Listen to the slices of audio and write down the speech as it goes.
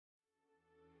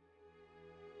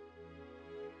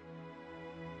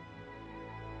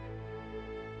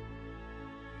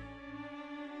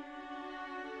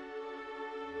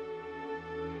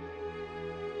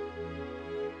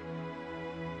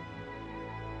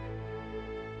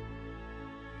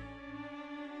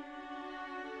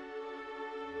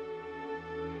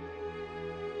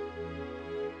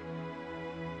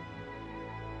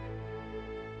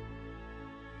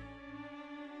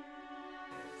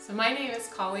So my name is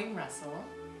Colleen Russell,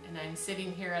 and I'm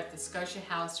sitting here at the Scotia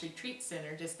House Retreat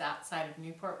Center just outside of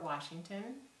Newport, Washington,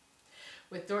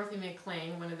 with Dorothy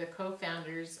McClean, one of the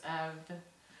co-founders of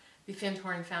the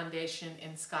Findhorn Foundation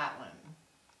in Scotland.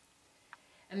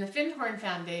 And the Findhorn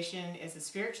Foundation is a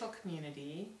spiritual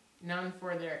community known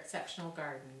for their exceptional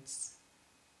gardens.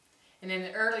 And in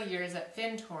the early years at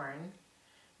Findhorn,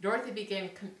 Dorothy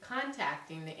began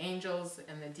contacting the angels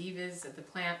and the divas of the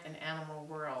plant and animal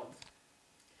world.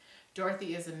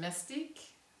 Dorothy is a mystic,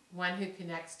 one who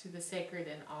connects to the sacred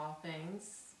in all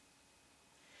things.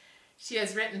 She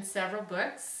has written several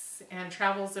books and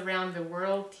travels around the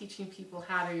world teaching people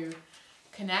how to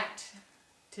connect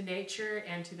to nature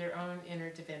and to their own inner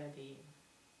divinity.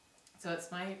 So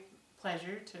it's my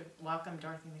pleasure to welcome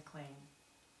Dorothy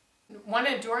McClean. One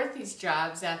of Dorothy's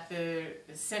jobs at the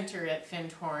center at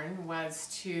Findhorn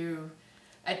was to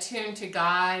attune to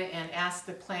God and ask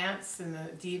the plants and the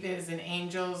divas and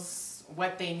angels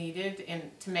what they needed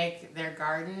to make their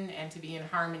garden and to be in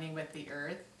harmony with the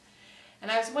earth.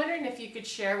 And I was wondering if you could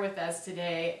share with us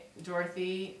today,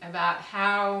 Dorothy, about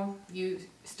how you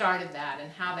started that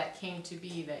and how that came to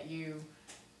be that you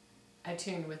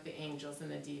attuned with the angels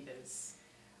and the divas.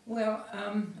 Well,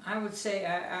 I would say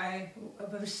I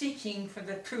was seeking for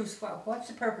the truth. What's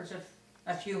the purpose of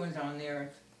us humans on the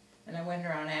earth? And I went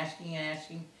around asking and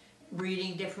asking,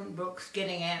 reading different books,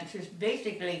 getting answers,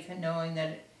 basically knowing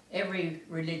that every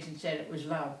religion said it was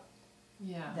love.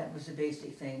 Yeah. That was the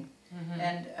basic thing. Mm-hmm.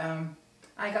 And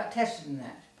I got tested in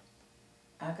that.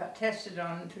 I got tested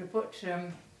on to put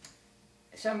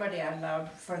somebody I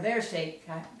loved, for their sake,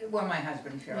 well, my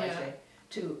husband, shall I say,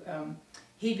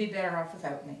 he'd be better off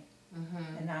without me.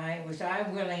 Mm-hmm. And was I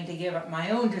willing to give up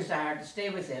my own desire to stay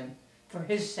with him for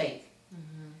his sake?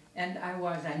 Mm-hmm. And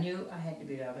I knew I had to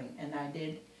be loving, and I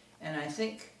did. And I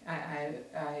think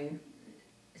I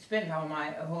spent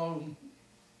a whole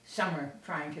summer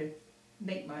trying to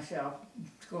make myself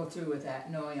go through with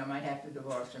that, knowing I might have to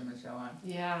divorce him and so on.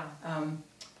 Yeah.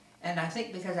 And I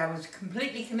think because I was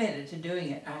completely committed to doing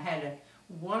it, I had a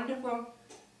wonderful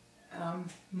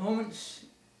moment's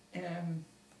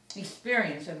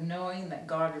experience of knowing that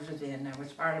God was within. I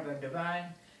was part of a divine,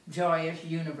 joyous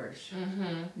universe.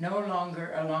 Mm-hmm. No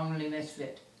longer a lonely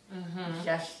misfit. Mm-hmm.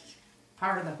 Just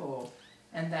part of the whole.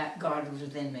 And that God was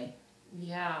within me.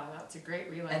 Yeah, that's a great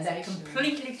realization. And that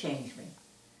completely changed me.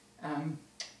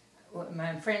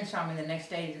 My friends saw me the next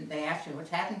day and they asked me, what's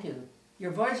happened to you?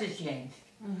 Your voice has changed.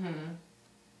 Mm-hmm.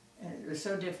 And it was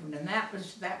so different. And that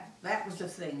was the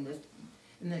thing.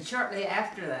 And then shortly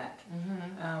after that,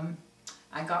 Mm-hmm.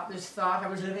 I got this thought. I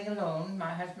was living alone.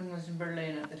 My husband was in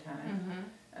Berlin at the time.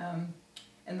 Mm-hmm.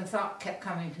 And the thought kept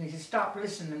coming to me to stop,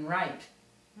 listen, and write.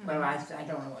 Mm-hmm. Well, I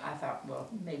don't know. I thought, well,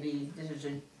 maybe this is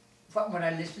what would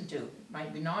I listen to? It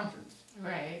might be nonsense.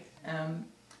 Right.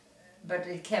 But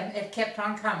it kept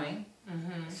on coming.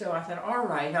 Mm-hmm. So I thought, all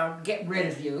right, I'll get rid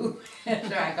of you. So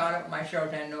I got up my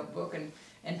shorthand notebook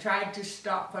and tried to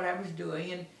stop what I was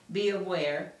doing and be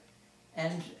aware.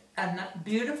 And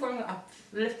beautiful,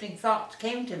 uplifting thoughts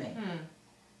came to me. Mm.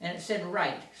 And it said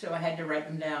write, so I had to write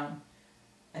them down.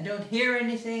 I don't hear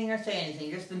anything or say anything,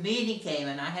 just the meaning came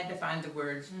and I had to find the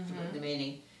words to put the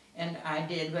meaning. And I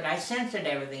did, but I censored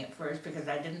everything at first because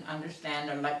I didn't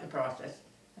understand or like the process.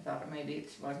 I thought maybe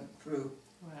it wasn't true.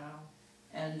 Wow.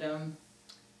 And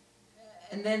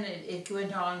then it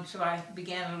went on, so I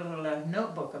began a little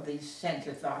notebook of these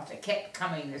censored thoughts. It kept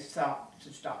coming, this thought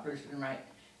to stop, listen, and write.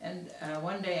 And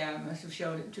one day I must have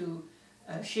showed it to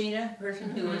Sheena, person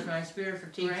who was my spiritual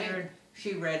teacher, Right. and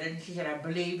she read it and she said, I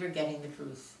believe you're getting the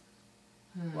truth.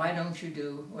 Why don't you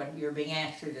do what you're being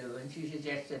asked to do? And she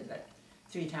suggested that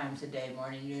 3 times a day,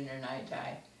 morning, noon, or night,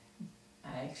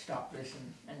 I stop,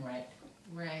 listen, and write.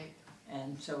 Right.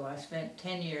 And so I spent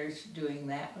 10 years doing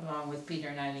that, along with Peter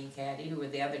and Eileen Caddy, who were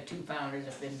the other 2 founders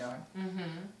of Findhorn.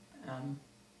 Mm-hmm.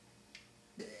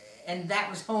 And that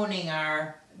was honing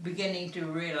our beginning to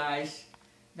realize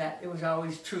that it was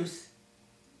always truth,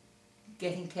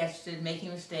 getting tested, making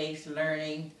mistakes,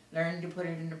 learning to put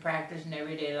it into practice in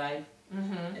everyday life,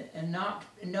 and not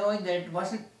knowing that it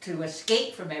wasn't to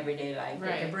escape from everyday life,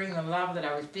 but to bring the love that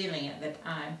I was feeling at the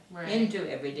time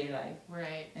into everyday life.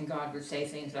 Right. And God would say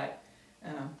things like,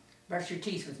 brush your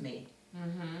teeth with me.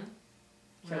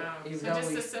 Mm-hmm. So wow. it was So just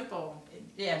always, a simple.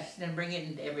 yes, then bring it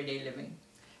into everyday living.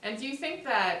 And do you think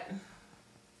that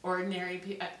ordinary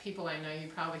people, I know you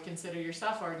probably consider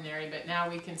yourself ordinary, but now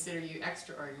we consider you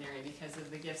extraordinary because of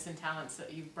the gifts and talents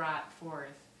that you've brought forth.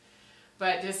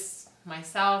 But just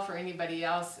myself or anybody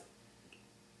else,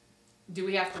 do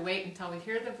we have to wait until we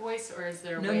hear the voice, or is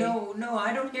there a way? No,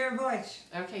 I don't hear a voice.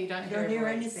 Okay, you don't I hear don't a hear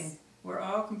voice. anything. We're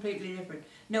all completely different.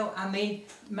 No, I mean,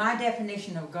 my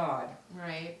definition of God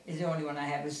Right. is the only one I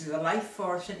have. This is the life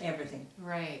force in everything.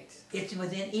 Right. It's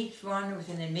within each one,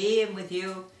 within me and with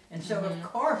you, and so of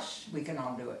course we can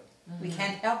all do it. We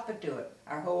can't help but do it.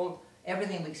 Our whole,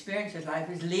 everything we experience in life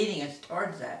is leading us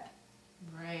towards that.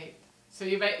 Right. So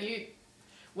you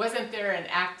wasn't there an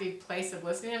active place of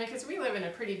listening? I mean, because we live in a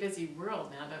pretty busy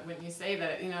world now. Wouldn't you say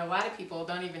that? A lot of people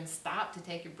don't even stop to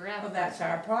take a breath. Well, that's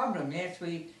our problem. Yes,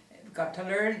 we got to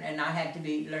learn, and I had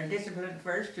to learn discipline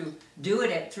first to do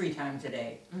it at 3 times a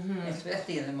day.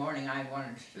 Especially in the morning, I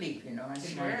wanted to sleep. I didn't want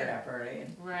to get up early,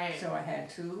 and right. so I had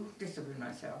to discipline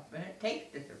myself. And it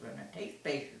takes discipline. It takes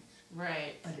patience.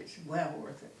 Right. But it's well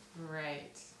worth it.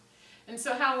 Right. And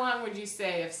so, how long would you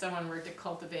say if someone were to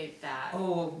cultivate that?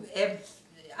 Oh,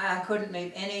 I couldn't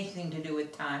make anything to do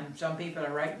with time. Some people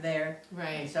are right there,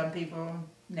 Right. and some people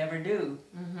never do.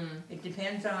 It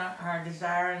depends on our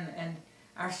desire and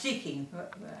our seeking,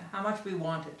 how much we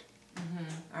want it.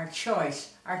 Our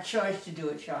choice to do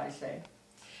it, shall I say.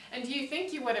 And do you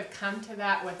think you would have come to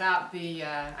that without the,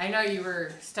 I know you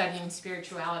were studying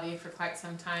spirituality for quite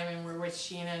some time and were with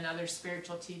Sheena and other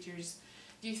spiritual teachers.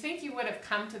 Do you think you would have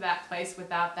come to that place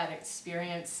without that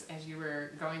experience as you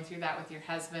were going through that with your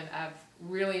husband of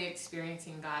really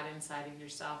experiencing God inside of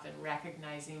yourself and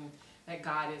recognizing that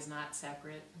God is not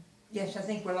separate? Yes, I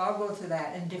think we'll all go through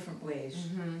that in different ways.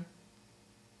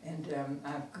 And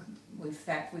we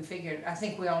figured, I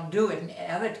think we all do it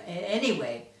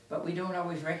anyway, but we don't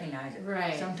always recognize it.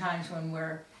 Right. Sometimes when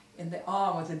we're in the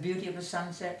awe with the beauty of a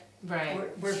sunset, Right.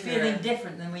 we're feeling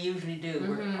different than we usually do.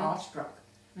 We're awestruck.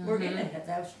 We're in it at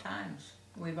those times.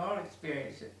 We've all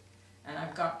experienced it. And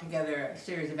I've got together a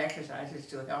series of exercises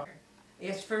to help.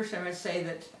 Yes, first I must say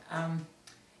that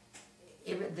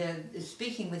the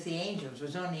speaking with the angels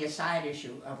was only a side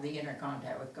issue of the inner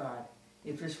contact with God.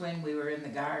 It was when we were in the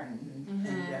garden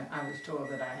and I was told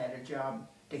that I had a job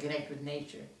to connect with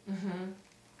nature,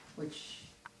 which,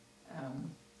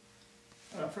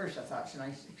 well, at first I thought it's a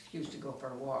nice excuse to go for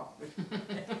a walk, but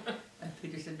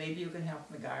Peter said, maybe you can help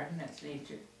in the garden, that's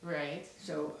nature. Right.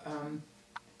 So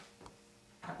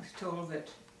I was told that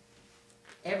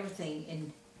everything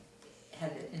in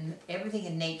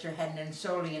nature had an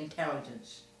ensouling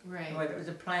intelligence. Right. Whether it was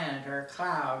a plant or a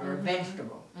cloud or a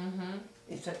vegetable.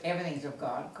 It's everything's of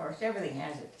God, of course. Everything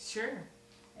has it. Sure.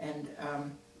 And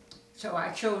so I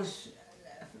chose,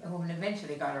 when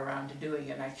eventually got around to doing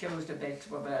it, I chose the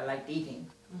vegetable that I liked eating,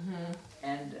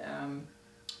 and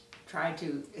tried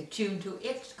to attune to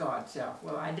its God self.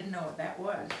 Well, I didn't know what that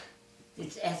was.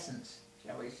 Its essence,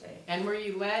 shall we say. And were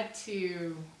you led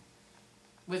to?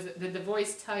 Did the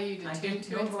voice tell you to tune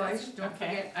to no its voice, essence? don't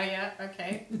forget. Oh yeah.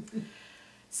 Okay.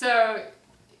 So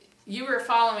you were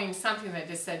following something that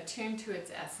just said tune to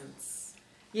its essence.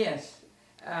 Yes.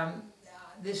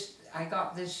 I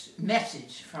got this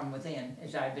message from within,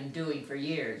 as I've been doing for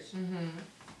years,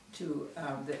 to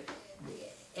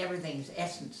everything's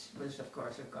essence was, of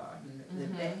course, of God,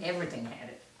 and everything had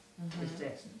it, its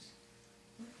essence,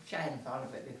 which I hadn't thought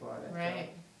of it before. Right.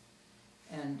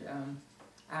 And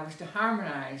I was to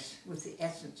harmonize with the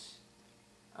essence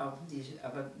of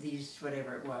these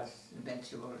whatever it was, a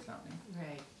vegetable or something.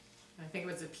 Right. I think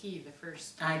it was a pea, the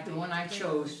first. The one I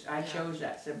chose, I chose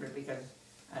that simply because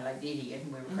I liked eating it,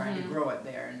 and we were trying to grow it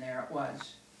there, and there it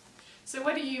was. So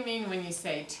what do you mean when you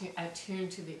say attune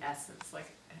to the essence?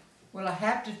 Like, well, I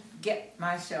have to get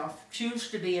myself, choose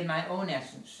to be in my own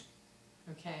essence.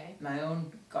 Okay. My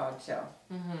own God self.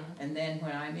 And then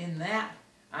when I'm in that,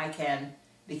 I can,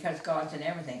 because God's in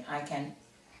everything, I can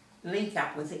link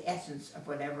up with the essence of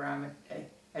whatever I'm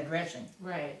addressing.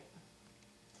 Right.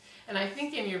 And I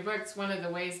think in your books, one of the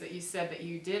ways that you said that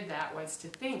you did that was to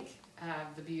think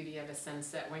of the beauty of a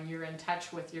sunset when you're in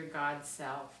touch with your God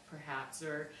self, perhaps,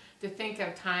 or to think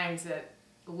of times that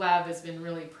love has been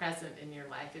really present in your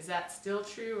life. Is that still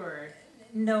true, or?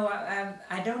 No,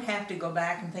 I don't have to go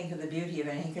back and think of the beauty of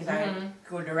anything, because I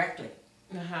go directly.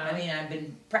 I mean, I've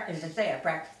been, as I say, I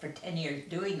practiced for 10 years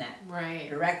doing that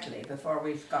directly before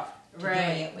we got to doing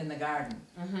it in the garden,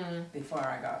 before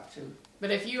I got to. But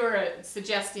if you were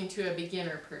suggesting to a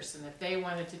beginner person, if they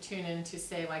wanted to tune into,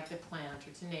 say, like the plant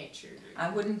or to nature. I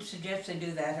wouldn't suggest they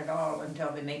do that at all until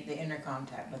they make the inner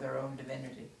contact with their own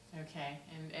divinity. Okay,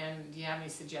 and do you have any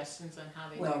suggestions on how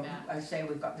they do Well, that? I say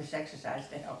we've got this exercise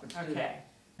to help us do that.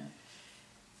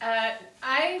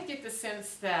 I get the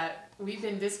sense that we've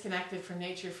been disconnected from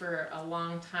nature for a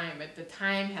long time, but the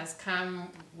time has come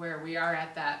where we are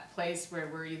at that place where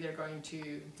we're either going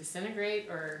to disintegrate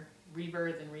or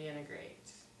rebirth and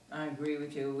reintegrate. I agree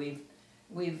with you.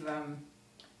 We've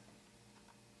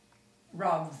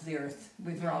robbed the earth.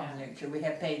 We've robbed Yeah. nature. We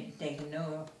have taken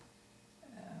no,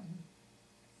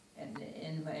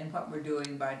 in what we're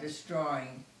doing by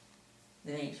destroying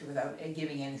the nature without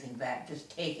giving anything back, just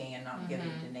taking and not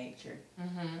giving to nature,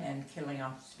 and killing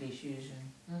off species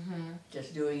and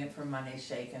just doing it for money's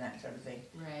sake and that sort of thing.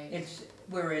 Right.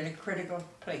 We're in a critical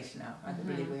place now. I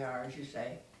believe we are, as you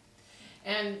say.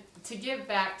 And to give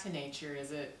back to nature,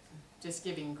 is it just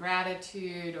giving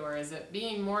gratitude, or is it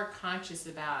being more conscious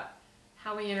about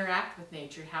how we interact with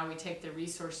nature, how we take the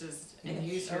resources and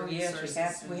use our resources?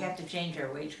 Yes, we have to change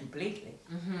our ways completely,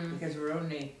 because we're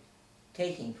only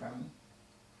taking from,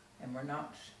 and we're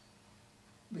not.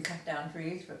 We cut down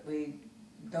trees, but we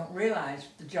don't realize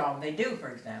the job they do, for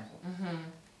example,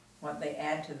 what they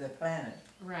add to the planet.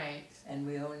 Right. And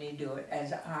we only do it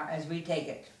as we take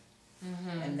it.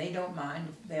 And they don't mind.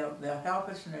 They'll help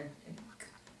us, and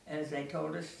as they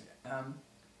told us,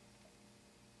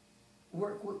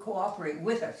 cooperate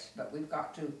with us, but we've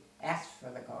got to ask for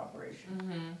the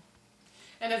cooperation.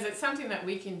 And is it something that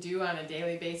we can do on a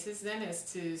daily basis then, is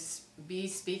to be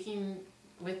speaking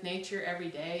with nature every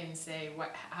day and say,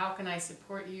 how can I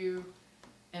support you?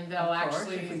 And they'll Of course,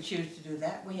 actually, if we choose to do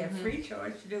that, we have free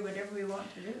choice to do whatever we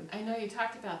want to do. I know you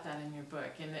talked about that in your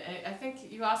book, and I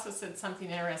think you also said something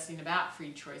interesting about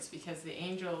free choice, because the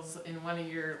angels in one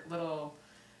of your little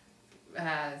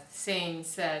sayings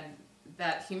said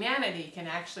that humanity can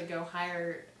actually go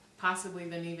higher possibly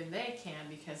than even they can,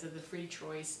 because of the free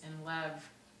choice and love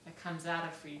that comes out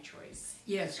of free choice.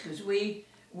 Yes, because we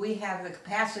have the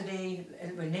capacity,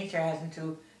 when nature hasn't,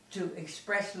 to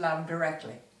express love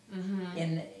directly.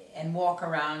 And walk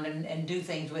around and do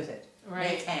things with it.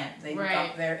 Right. They can't. They've Right.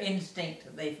 got their instinct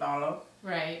that they follow.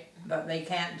 Right. But they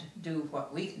can't do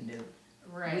what we can do.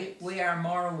 Right. We are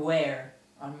more aware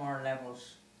on more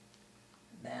levels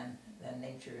than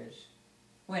nature is,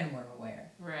 when we're aware.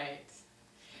 Right.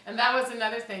 And that was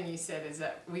another thing you said, is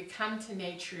that we come to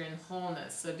nature in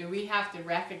wholeness. So do we have to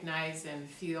recognize and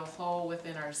feel whole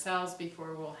within ourselves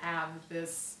before we'll have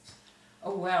this?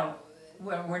 Oh, well,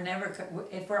 we're never,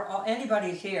 if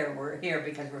anybody's here, we're here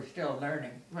because we're still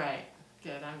learning. Right.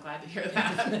 Good. I'm glad to hear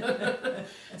that.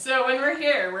 So when we're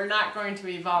here, we're not going to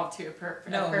evolve to a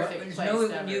perfect place.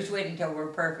 No use waiting until we're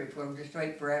perfect. We'll just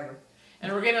wait forever.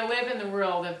 And we're going to live in the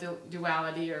world of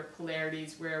duality or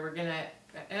polarities, where we're going to,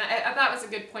 and I thought it was a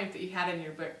good point that you had in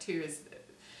your book too, is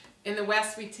in the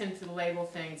West we tend to label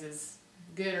things as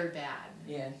good or bad.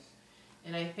 Yes.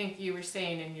 And I think you were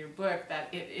saying in your book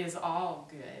that it is all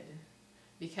good,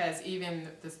 because even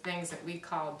the things that we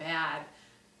call bad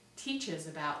teach us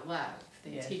about love.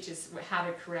 They teach us how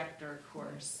to correct our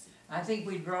course. I think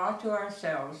we draw to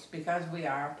ourselves, because we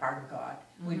are part of God,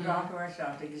 we draw to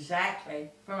ourselves exactly,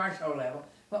 from our soul level,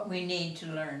 what we need to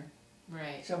learn.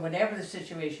 Right. So whatever the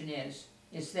situation is,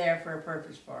 it's there for a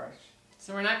purpose for us.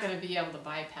 So we're not going to be able to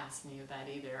bypass any of that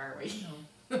either, are we?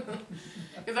 No.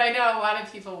 Because I know a lot of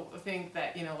people think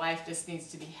that, life just needs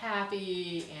to be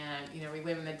happy, and, we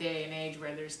live in the day and age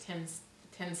where there's 10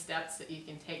 steps that you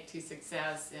can take to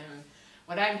success. And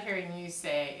what I'm hearing you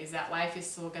say is that life is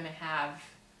still going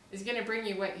to bring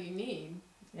you what you need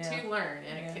to learn.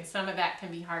 And some of that can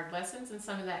be hard lessons, and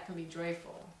some of that can be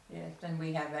joyful. Yes, and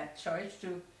we have that choice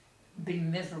to be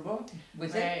miserable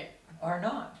with it or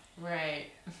not. Right.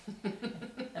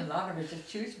 A lot of us just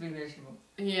choose to be miserable.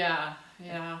 Yeah.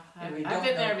 I've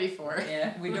been there before.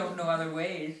 Yeah, we don't know other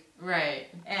ways. Right.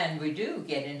 And we do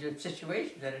get into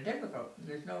situations that are difficult.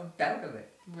 There's no doubt of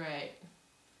it. Right.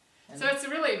 And so it's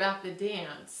really about the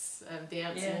dance of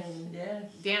dancing,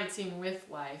 yes. dancing with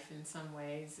life in some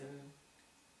ways,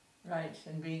 and right,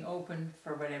 and being open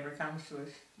for whatever comes to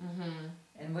us.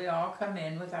 And we all come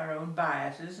in with our own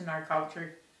biases and our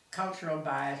cultural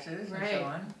biases and so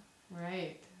on.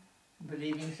 Right.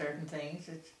 Believing certain things,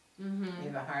 we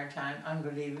have a hard time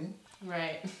unbelieving.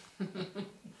 Right.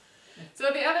 So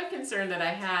the other concern that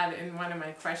I had in one of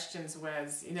my questions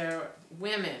was,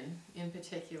 women in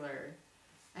particular.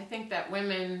 I think that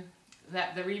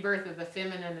that the rebirth of the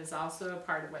feminine is also a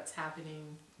part of what's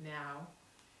happening now,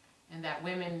 and that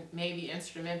women may be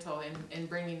instrumental in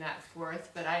bringing that forth.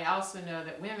 But I also know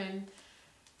that women,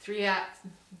 2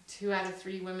 out of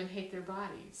 3 women hate their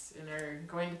bodies and are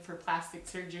going for plastic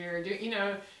surgery,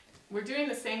 or we're doing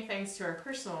the same things to our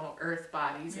personal earth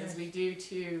bodies as we do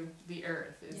to the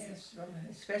earth. Yes,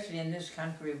 especially in this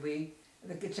country,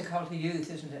 it's a cult of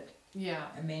youth, isn't it? Yeah.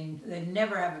 I mean, they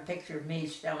never have a picture of me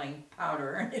selling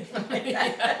powder or anything like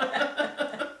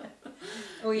that.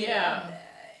 Oh yeah.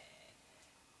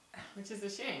 Which is a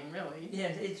shame, really.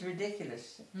 Yes, it's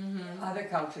ridiculous. Other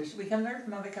cultures, we can learn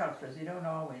from other cultures. They don't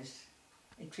always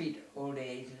treat old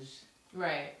age as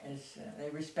Right. They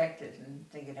respect it and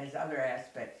think it has other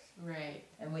aspects. Right.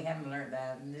 And we haven't learned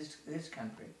that in this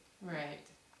country. Right.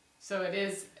 So it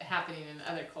is happening in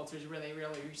other cultures where they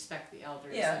really respect the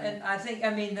elders. Yeah, and I think,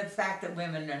 the fact that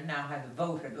women now have the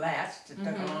vote at last, it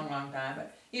took a long, long time,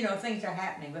 but, things are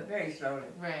happening, but very slowly.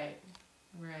 Right,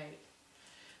 right.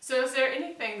 So is there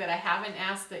anything that I haven't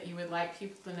asked that you would like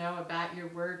people to know about your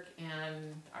work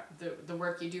and the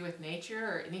work you do with nature,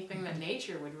 or anything that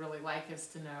nature would really like us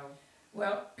to know?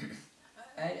 Well,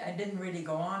 I didn't really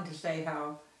go on to say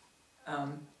how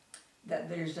that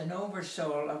there's an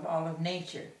oversoul of all of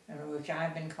nature, which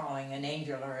I've been calling an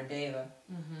angel or a deva,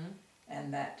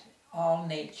 and that all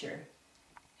nature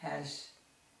has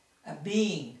a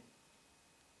being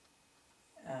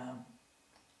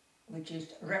which is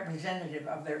representative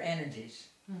of their energies,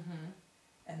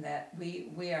 and that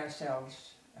we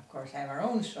ourselves, of course, have our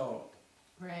own soul.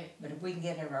 Right. But if we can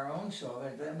get into our own soul,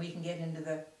 then we can get into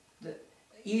the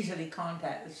easily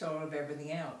contact the soul of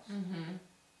everything else.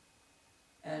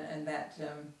 And that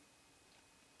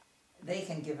they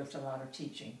can give us a lot of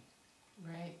teaching.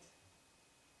 Right.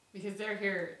 Because they're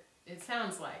here, it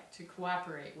sounds like, to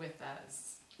cooperate with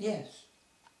us. Yes.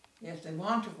 Yes, they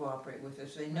want to cooperate with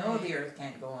us. They know the earth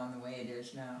can't go on the way it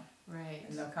is now. Right.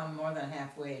 And they'll come more than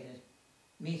halfway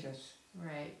to meet us.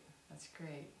 Right. That's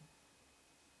great.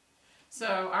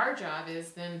 So our job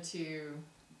is then to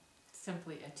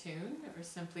simply attune, or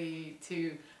simply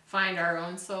to find our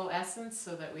own soul essence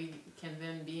so that we can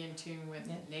then be in tune with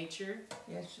nature.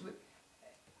 Yes, we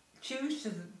choose to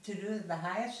do the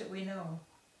highest that we know.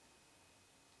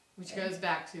 Which goes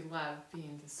back to love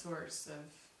being the source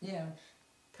of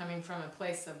coming from a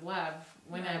place of love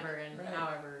whenever and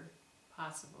however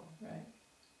possible. Right.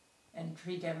 And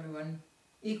treat everyone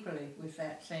equally with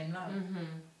that same love.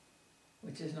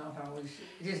 Which is not always,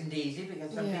 it isn't easy,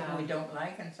 because some people we don't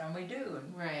like and some we do.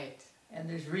 And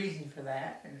there's reason for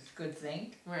that, and it's a good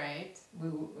thing. Right.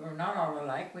 We're not all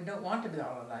alike. We don't want to be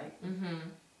all alike.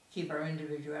 Keep our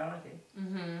individuality.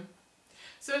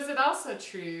 So is it also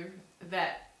true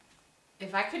that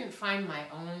if I couldn't find my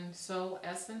own soul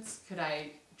essence, could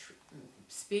I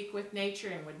speak with nature,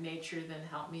 and would nature then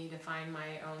help me to find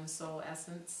my own soul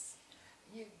essence?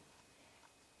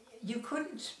 You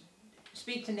couldn't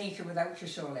speak to nature without your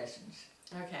soul essence.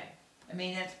 Okay.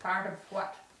 That's part of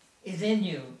what is in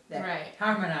you that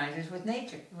harmonizes with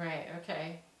nature. Right,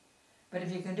 okay. But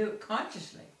if you can do it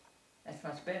consciously, that's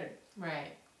much better.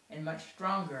 Right. And much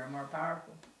stronger and more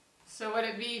powerful. So would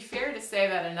it be fair to say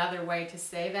that another way to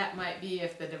say that might be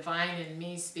if the divine in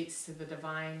me speaks to the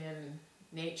divine in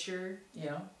nature?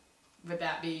 Yeah. Would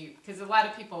that be, because a lot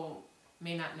of people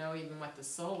may not know even what the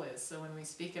soul is, so when we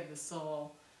speak of the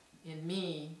soul in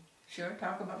me... Sure,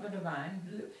 talk about the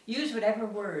divine. Use whatever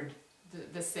word.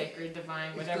 The sacred, divine,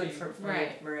 it's whatever. It's good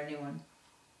for anyone.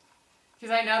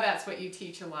 Because I know that's what you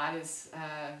teach a lot, is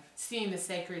seeing the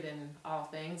sacred in all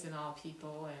things and all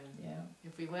people, and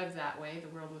if we live that way,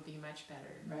 the world would be much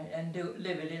better. Right, and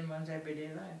live it in one's everyday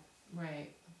life.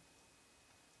 Right.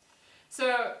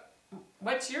 So,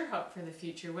 what's your hope for the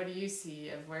future? What do you see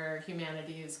of where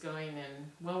humanity is going,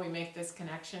 and will we make this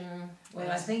connection? Well,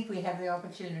 I think we have the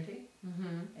opportunity,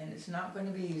 and it's not going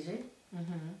to be easy.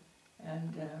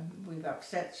 And we've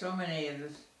upset so many of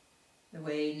the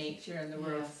way nature and the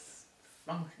world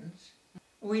functions.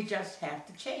 We just have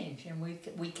to change, and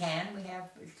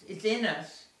it's in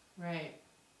us. Right.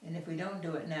 And if we don't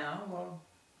do it now, we'll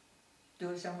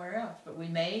do it somewhere else. But we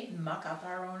may muck up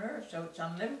our own earth so it's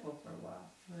unlivable for a while.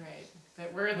 Right.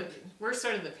 But we're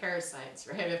sort of the parasites,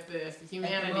 right? If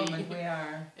humanity, at the moment we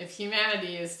are. If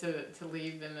humanity is to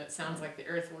leave, then it sounds like the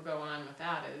earth will go on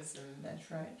without us. And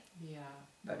that's right. Yeah.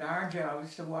 But our job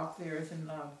is to walk the earth in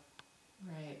love.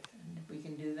 Right. And if we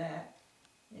can do that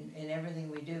in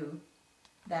everything we do,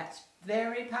 that's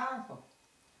very powerful.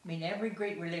 Every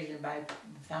great religion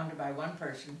founded by one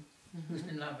person who's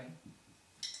been loving.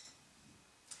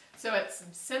 So it's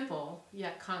simple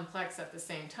yet complex at the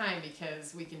same time,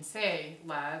 because we can say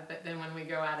love, but then when we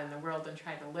go out in the world and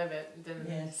try to live it,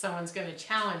 then someone's going to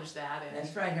challenge that. And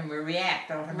that's right, and we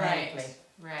react automatically.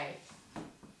 Right.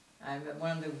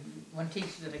 One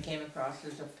teacher that I came across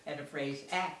had a phrase: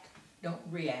 act, don't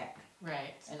react.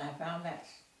 Right. And I found that's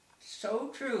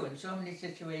so true in so many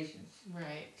situations.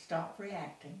 Right. Stop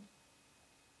reacting.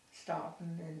 Stop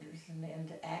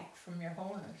and act from your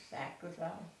wholeness. Act with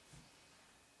love.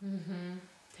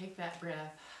 Take that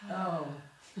breath. Oh,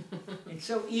 it's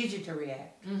so easy to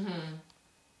react.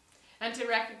 And to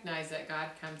recognize that God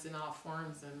comes in all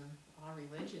forms and all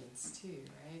religions too,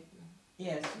 right?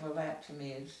 Yes, well that to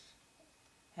me is,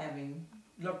 having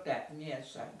looked at them,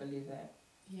 yes, I believe that.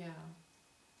 Yeah.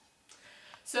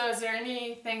 So is there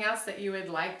anything else that you would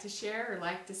like to share or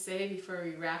like to say before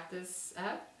we wrap this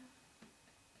up?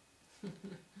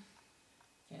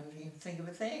 Can't even think of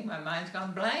a thing. My mind's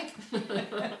gone blank.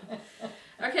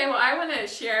 Okay, well, I want to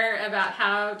share about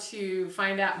how to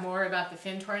find out more about the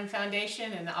Findhorn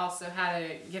Foundation and also how to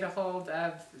get a hold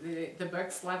of the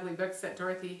books, lovely books that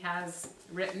Dorothy has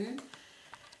written.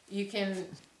 You can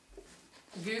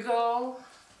Google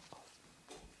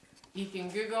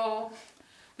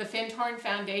the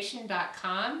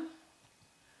Findhornfoundation.com,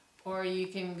 or you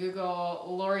can Google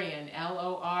Lorian,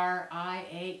 LORIAN.org,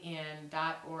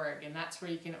 and that's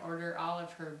where you can order all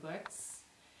of her books.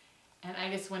 And I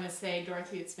just want to say,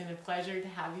 Dorothy, it's been a pleasure to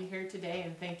have you here today,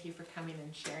 and thank you for coming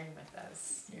and sharing with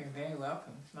us. You're very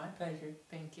welcome. It's my pleasure.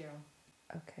 Thank you.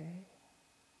 Okay.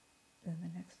 Then the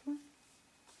next one.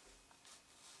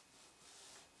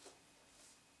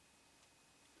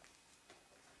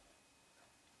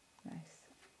 Nice.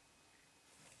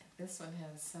 This one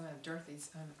has some of Dorothy's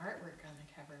own artwork on the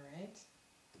cover, right?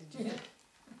 Did you?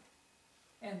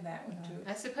 And that one too.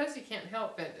 I suppose you can't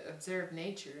help but observe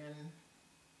nature and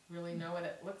really know what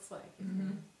it looks like.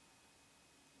 Mm-hmm.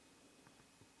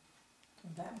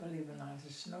 That, believe it or not,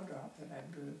 is a snowdrop that I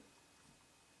drew.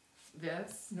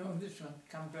 This? No, this one.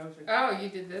 Come closer. Oh, you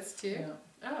did this too? Yeah.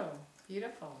 Oh,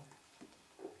 beautiful.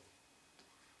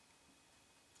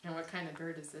 And what kind of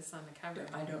bird is this on the cover?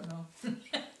 I don't know.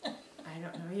 I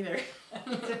don't know either. I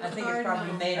think it's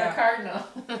probably made A up. cardinal.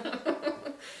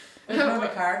 It's not a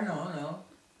cardinal, no.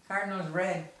 Cardinal's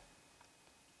red.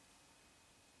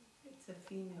 It's a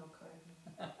female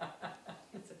cardinal.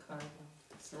 It's a cardinal.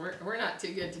 So we're not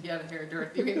too good together here,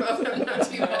 Dorothy. We both don't know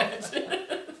too much.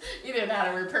 Either that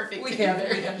or we're perfect We together.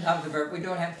 don't have the bird. We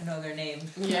don't have to know their names.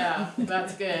 Yeah,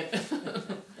 that's good.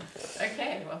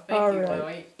 Okay, well, thank All you, right.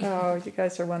 Chloe. Oh, you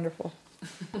guys are wonderful.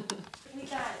 We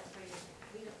got it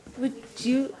for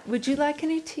you. Would you like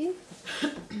any tea?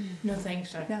 No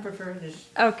thanks, I No. prefer this.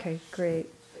 Okay, great.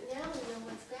 But now we know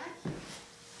what's back here.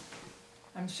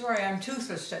 I'm sorry, I'm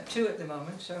toothless too at the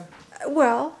moment, so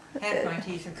Well, half my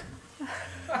teeth are...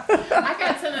 I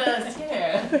got some of those too.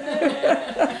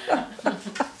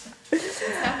 It's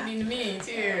happening to me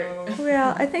too.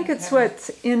 well, I think it's what's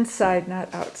inside,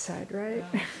 not outside, right?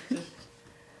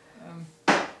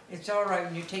 It's all right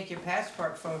when you take your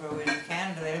passport photo in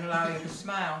Canada, they allow you to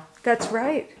smile. That's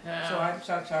right. So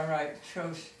it's all right.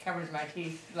 Covers my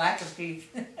teeth, lack of teeth.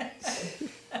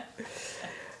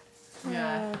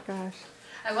 Yeah. Oh gosh.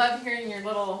 I love hearing your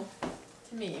little,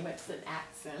 to me, what's an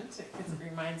accent, because it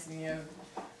reminds me of,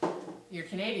 you're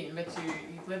Canadian, but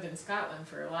you've lived in Scotland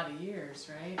for a lot of years,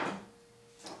 right?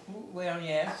 Well,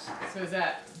 yes. So is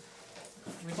that,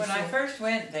 would you When I say- first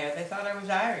went there, they thought I was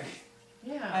Irish. I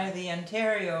Yeah, had the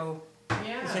Ontario, it's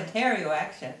yeah. Ontario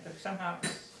accent, but somehow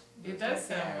It does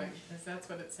sound like, because that's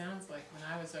what it sounds like when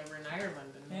I was over in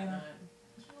Ireland and Yeah. whatnot.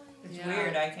 it's Yeah.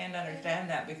 weird. I can't understand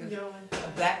that because No, the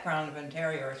background of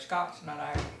Ontario are Scots, not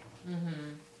Irish.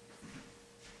 Mm-hmm.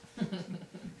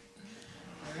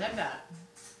 I read that.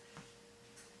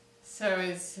 So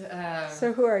is,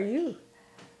 So who are you?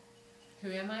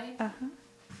 who am I? Uh-huh.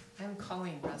 I'm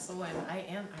Colleen Russell, and I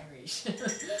am Irish.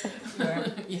 Yeah.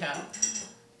 Yeah.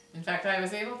 In fact, I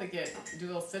was able to get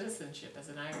dual citizenship as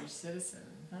an Irish citizen,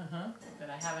 Uh-huh. but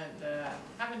I haven't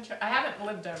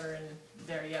lived over in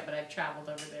there yet. But I've traveled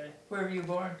over there. Where were you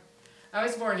born? I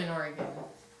was born in Oregon,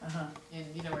 Uh-huh. in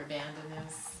you know where Bandon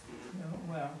is. No,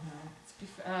 well, no.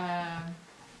 It's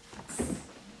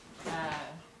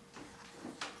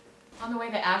on the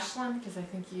way to Ashland, because I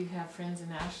think you have friends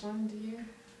in Ashland. Do you?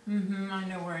 Mm-hmm, I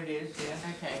know where it is, yeah.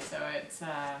 Okay, so it's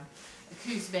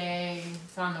Coos Bay.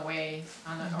 It's on the way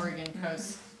on the Oregon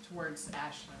coast towards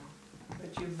Ashland.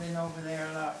 But you've been over there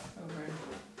a lot, over in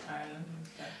Ireland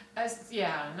and stuff.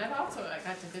 Yeah, and I got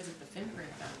to visit the Findhorn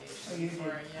Foundation Oh, you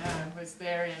before. did? Yeah, I was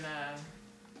there in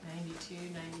 92,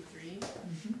 93.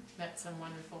 Mm-hmm. Met some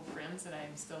wonderful friends that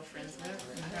I'm still friends with.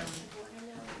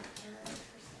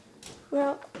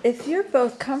 Well, if you're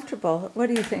both comfortable, what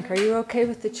do you think? Are you okay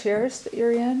with the chairs that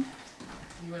you're in?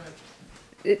 You want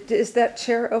to? Is that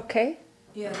chair okay?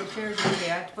 Yeah, the chair's okay.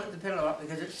 I have to put the pillow up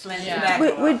because it slants Yeah. back a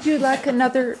lot. Would you like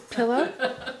another pillow?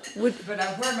 But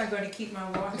where am I going to keep my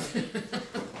water?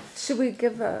 Should we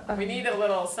give a We need a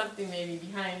little something maybe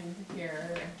behind here.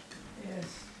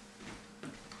 Yes.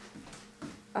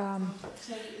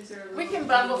 is there a We little can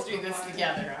bumble table through this provided?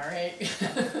 together, all right?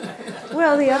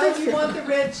 well, the other Well, do you want the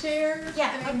red chair?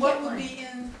 Yeah, And I'll what get would one. be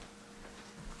in?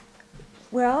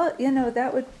 well,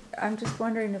 that would. I'm just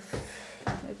wondering if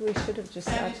maybe we should have just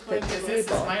That added is the going to- Because this is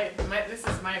table. this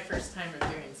is my first time of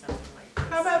doing something like this.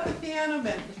 How about the piano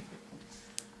bench?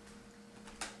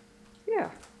 Yeah.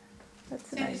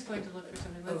 That's a Sandy's nice. going to look for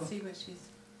something. Oh. Let's see what she's.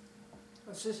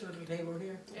 What's this little table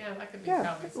here? Yeah, that could be Yeah,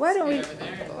 probably why don't we, over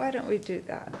there. why don't we do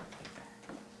that?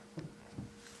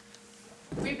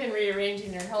 We've been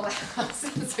rearranging your whole house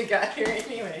since we got here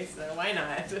anyway, so why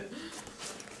not?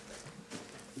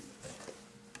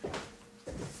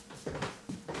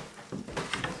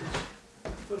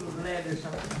 Full of lead or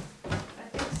something.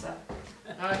 I think so.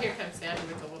 Oh, here comes Sandy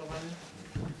with the little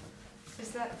one.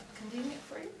 Is that convenient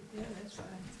for you? Yeah, that's fine.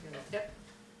 Yep.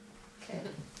 Okay.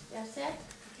 That's it?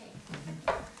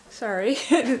 Okay. Sorry,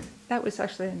 that was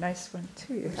actually a nice one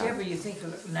too. You Whichever have. you think will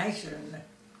look nicer in the.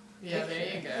 Yeah,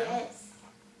 there you go. Yes.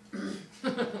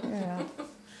 Yeah.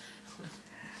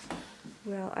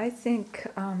 Well, I think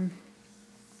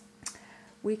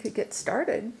we could get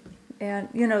started. And,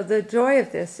 you know, the joy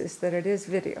of this is that it is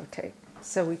videotape,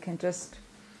 so we can just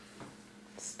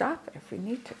stop it if we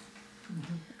need to.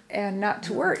 And not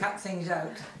to worry. Cut things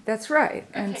out. That's right.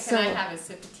 And Okay, so, can I have a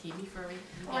sip of tea before we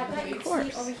Oh, I begin, got your please? course.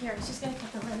 tea over here. She's gonna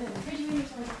cut the lemon.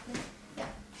 Refrigerator's on. Yeah,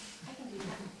 I can do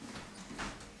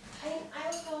that.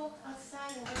 I'll go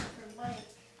outside and wait for Mike.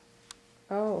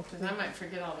 oh, Because I might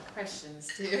forget all the questions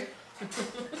too.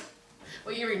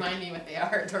 Will you remind me what they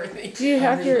are, Dorothy? do you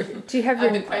have your Of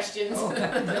the questions? Oh,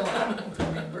 no, I don't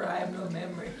remember. I have no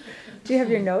memory. do you have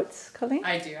your notes, Colleen?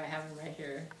 I do, I have them right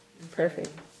here. Perfect.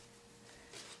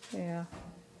 Yeah,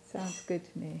 sounds good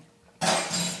to me.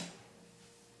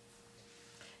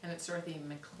 And it's Dorothy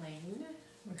McClean.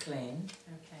 McLean.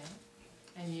 Okay.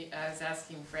 And you, I was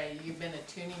asking Frey, you've been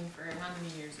attuning for how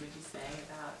many years would you say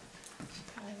about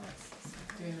Probably wants this.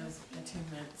 doing those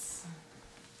attunements?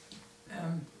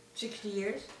 60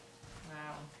 years?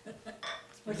 Wow.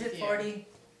 Was Thank it you. 40?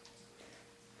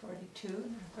 42?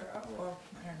 Or, I don't know.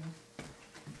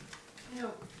 You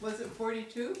know, was it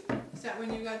 42? Is that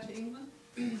when you got to England?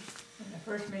 When I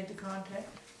first made the contact.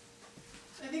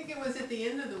 I think it was at the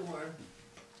end of the war.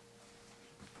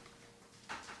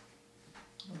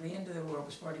 Well, the end of the war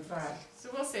was 45. So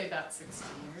we'll say about 60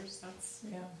 years. That's,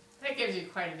 Yeah. that gives you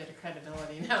quite a bit of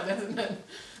credibility now, doesn't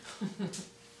it?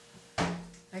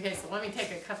 Okay, so let me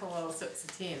take a couple little sips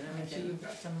of tea and then I we see can. you've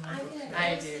got some. I'm gonna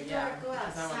I close do, the yeah, door, go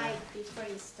 'cause I wanna- outside before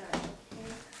you start,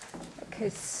 okay? Okay,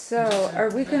 so are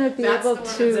we going to be That's able the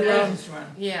one to that's This one.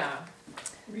 Yeah,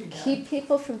 keep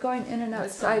people from going in and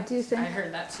outside, do you I think?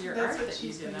 heard that's your That's art what that you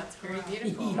she's do. gonna That's go very out.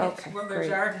 beautiful. Yes. Okay, Well, there's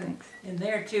great, art thanks. in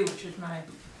there too, which is my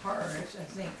horror, I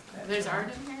think. There's art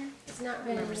in here? It's not I ready,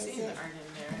 remember is seeing the it? art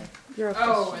in there. You're okay.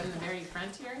 Oh, in the very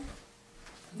front here?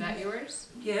 Is that yours?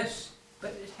 Yes,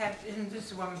 but it had, isn't this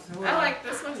the one with the I like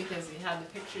this one because it had the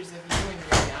pictures of you when you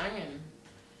were young and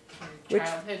your Which-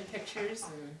 childhood pictures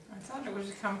and I thought it was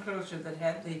a Come Closer that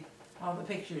had all the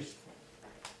pictures.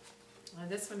 well,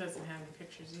 this one doesn't have any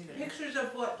pictures either. Pictures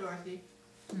of what, Dorothy?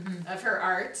 Of her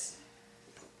art.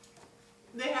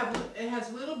 They have, it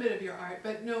has a little bit of your art,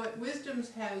 but no,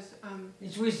 Wisdom's has,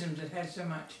 It's Wisdom that had so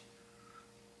much.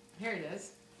 Here it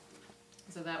is.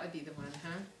 So that would be the one,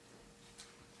 huh?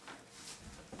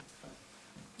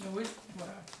 Well,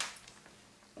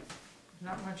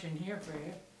 not much in here for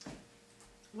you.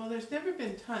 well, there's never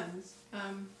been tons,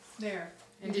 there.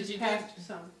 And We did just you passed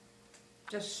some.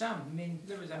 Just some. I mean,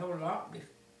 there was a whole lot.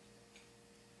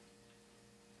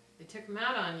 They took them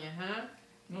out on you, huh?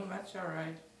 No, that's all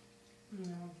right.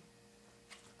 No.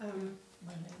 But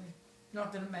anyway,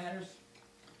 not that it matters.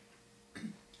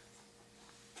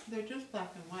 They're just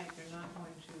black and white, they're not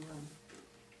going to,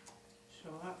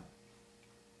 show up.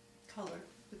 Color,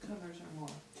 the covers are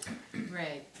more.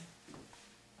 Right.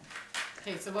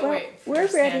 Okay, so Well, we'll wait for we're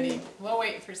ready. Sandy. We'll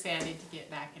wait for Sandy to get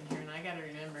back in here, and I gotta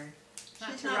remember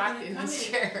not She's to not rock gonna in come this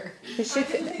in. chair. Is she, I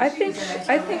didn't think I she think, was gonna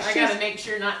I think I gotta she's, make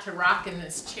sure not to rock in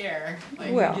this chair.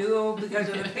 Like, Well. You do because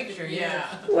of the picture, yeah.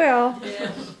 well,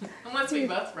 Yeah. Unless we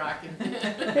both rock in.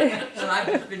 Well, I've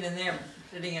just been in there,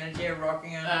 sitting in a chair,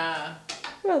 rocking on.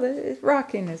 well, the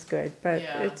rocking is good, but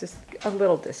Yeah. it's just a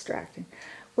little distracting.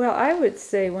 Well, I would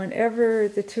say whenever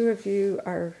the two of you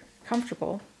are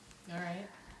comfortable, All right.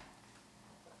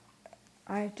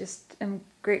 I just am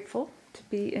grateful to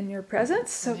be in your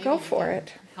presence, so Maybe go we for can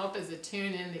it. Help us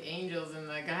attune in the angels and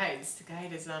the guides to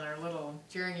guide us on our little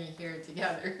journey here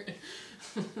together.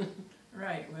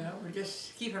 Right, well, we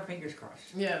just keep our fingers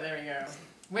crossed. Yeah, there we go.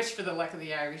 Wish for the luck of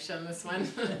the Irish on this one.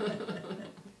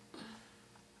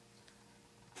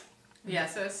 Yeah,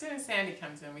 so as soon as Sandy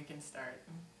comes in, we can start.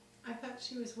 I thought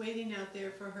she was waiting out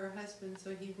there for her husband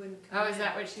so he wouldn't come Oh, in. is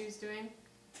that what she was doing?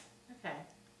 Okay.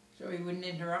 So he wouldn't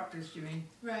interrupt us, you mean?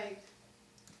 Right.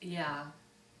 Yeah.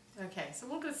 Okay, so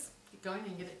we'll just get going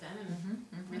and get it done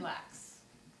and relax.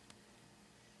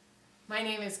 My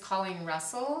name is Colleen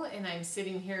Russell, and I'm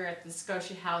sitting here at the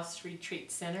Scotia House Retreat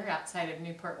Center outside of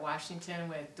Newport, Washington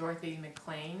with Dorothy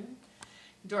McClean.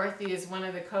 Dorothy is one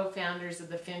of the co-founders of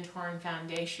the Findhorn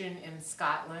Foundation in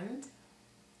Scotland.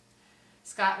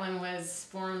 Scotland was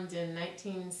formed in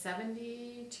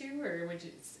 1972, or which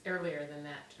is earlier than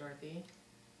that, Dorothy?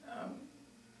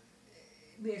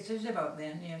 Yes, it was about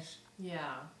then, yes.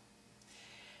 Yeah.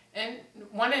 And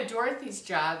one of Dorothy's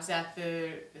jobs at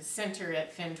the center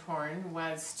at Findhorn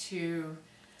was to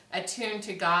attune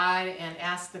to God and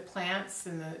ask the plants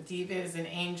and the divas and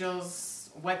angels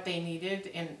what they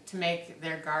needed to make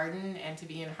their garden and to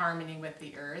be in harmony with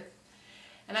the earth.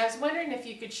 And I was wondering if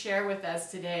you could share with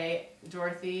us today,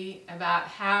 Dorothy, about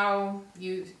how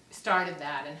you started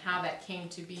that and how that came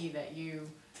to be that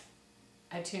you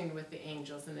attuned with the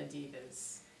angels and the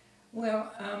divas.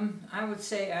 Well, I would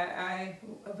say I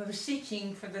was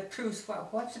seeking for the truth.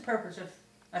 What's the purpose of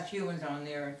us humans on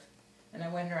the earth? And I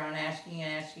went around asking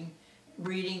and asking,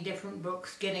 reading different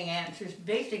books, getting answers,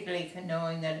 basically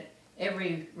knowing that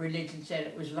every religion said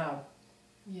it was love.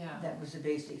 Yeah. That was the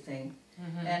basic thing.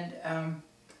 Mm-hmm. And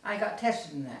I got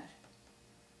tested in that.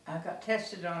 I got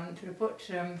tested on to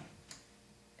put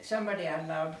somebody I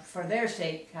loved, for their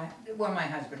sake, well, my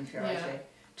husband, shall I say,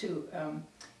 to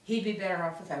he'd be better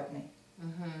off without me.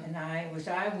 Mm-hmm. And was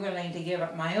I willing to give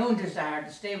up my own desire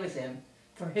to stay with him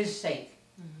for his sake.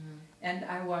 Mm-hmm. And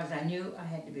I knew I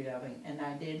had to be loving, and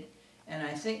I did. And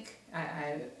I think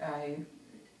I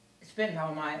spent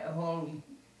a whole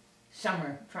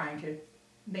summer trying to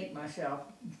make myself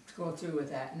go through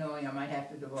with that, knowing I might have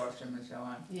to divorce him and so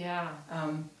on. Yeah.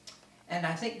 And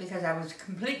I think because I was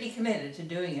completely committed to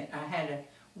doing it, I had a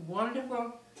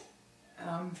wonderful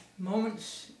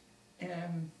moment's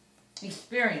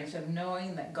experience of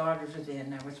knowing that God was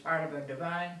within. I was part of a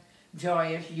divine,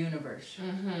 joyous universe.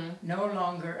 Mm-hmm. No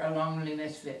longer a lonely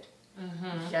misfit.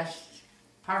 Mm-hmm. Just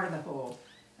part of the whole.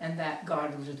 And that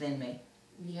God was within me.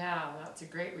 Yeah, that's a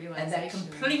great realization. And that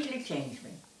completely changed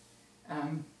me.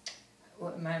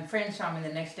 My friends saw me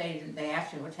the next day and they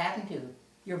asked me, what's happened to you?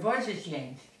 Your voice has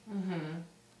changed. Mm-hmm.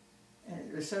 And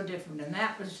it was so different. And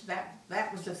that was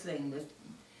the thing.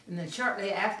 And then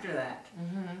shortly after that,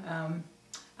 Mm-hmm.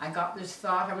 I got this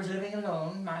thought. I was living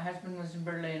alone. My husband was in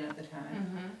Berlin at the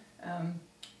time. Mm-hmm.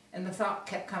 And the thought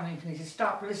kept coming to me to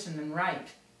stop, listen, and write.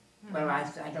 Mm-hmm. Well, I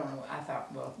don't know. I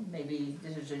thought, well, maybe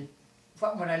this is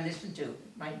what would I listen to?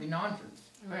 It might be nonsense.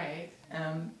 Right.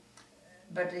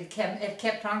 But it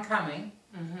kept on coming.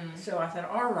 Mm-hmm. So I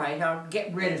thought, all right, I'll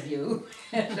get rid of you.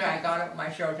 So I got out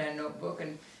my shorthand notebook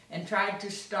and tried to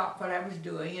stop what I was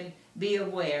doing and be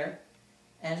aware.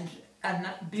 And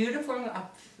beautiful,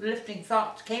 uplifting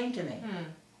thoughts came to me. Mm.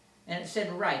 And it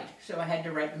said write, so I had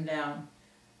to write them down.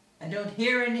 I don't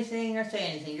hear anything or say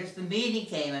anything, just the meaning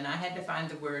came and I had to find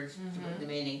the words to put the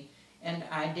meaning. And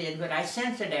I did, but I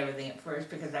censored everything at first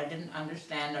because I didn't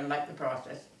understand or like the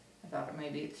process. I thought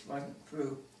maybe it wasn't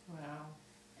true. Wow.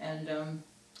 And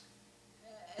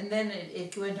then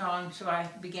it went on, so I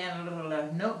began a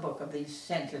little notebook of these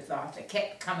censored thoughts. It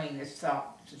kept coming, this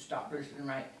thought to stop, listen, and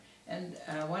write. And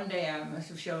one day I must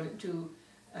have showed it to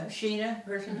Sheena,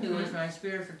 person who was my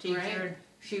spiritual teacher, Right. and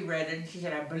she read it and she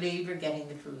said, I believe you're getting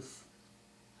the truth.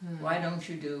 Why don't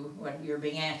you do what you're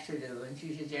being asked to do? And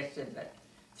she suggested that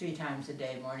 3 times a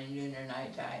day, morning, noon, or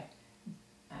night,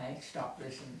 I stop,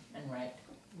 listen, and write.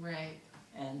 Right.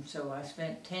 And so I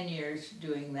spent 10 years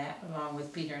doing that, along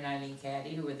with Peter and Eileen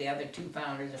Caddy, who were the other 2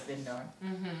 founders of Findhorn.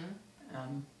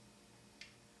 Mm-hmm.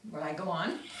 Will I go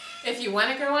on? If you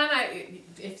want to go on,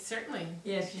 certainly.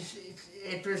 Yes,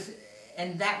 it was,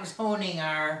 and that was honing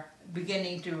our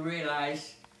beginning to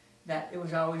realize that it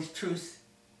was always truth,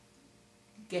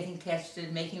 getting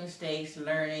tested, making mistakes,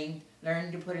 learning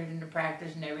to put it into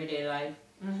practice in everyday life,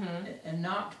 and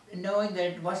not knowing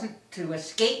that it wasn't to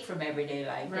escape from everyday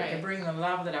life, but to bring the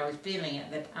love that I was feeling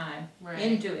at the time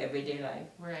into everyday life.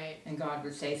 Right. And God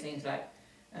would say things like,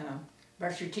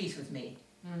 brush your teeth with me.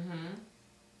 Mm-hmm.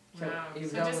 So wow. it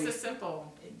was So just always, a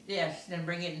simple. yes, then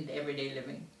bring it into everyday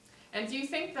living. And do you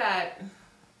think that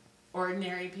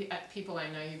ordinary people, I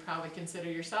know you probably consider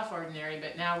yourself ordinary,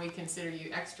 but now we consider you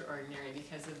extraordinary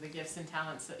because of the gifts and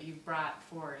talents that you've brought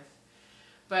forth.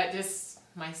 But just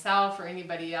myself or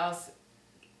anybody else,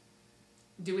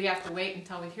 do we have to wait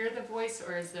until we hear the voice,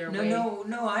 or is there a way?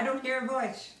 No, I don't hear a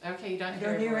voice. Okay, you don't I hear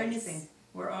don't a hear voice. anything.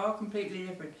 We're all completely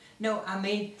different. No, I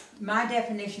mean, my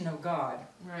definition of God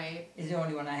Right. is the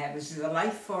only one I have. This is the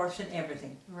life force in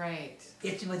everything. Right.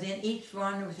 It's within each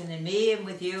one, it's within me and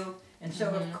with you, and so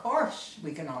of course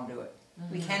we can all do it.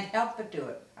 We can't help but do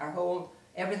it.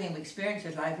 Everything we experience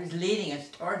in life is leading us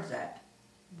towards that.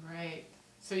 Right.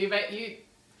 So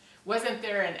wasn't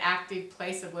there an active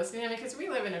place of listening? I mean, because we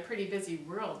live in a pretty busy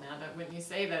world now, wouldn't you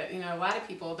say that, a lot of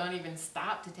people don't even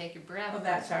stop to take a breath? Well,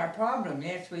 that's our problem.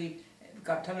 Yes, we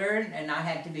got to learn, and I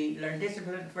had to learn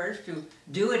discipline first to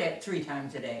do it at 3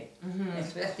 times a day.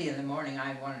 Especially in the morning,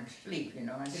 I wanted to sleep, I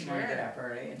didn't want to get up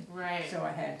early. And Right. so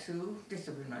I had to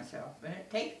discipline myself, and it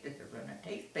takes discipline, it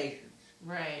takes patience,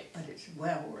 Right. but it's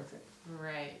well worth it.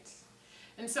 Right.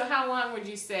 And so how long would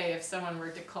you say if someone were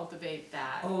to cultivate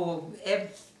that? Oh,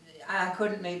 I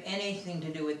couldn't make anything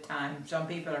to do with time. Some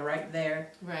people are right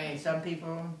there, and Right. some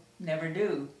people never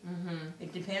do.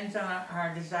 It depends on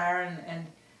our desire and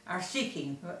our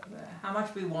seeking, how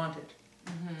much we want it.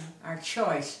 Our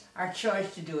choice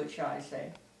to do it, shall I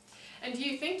say. And do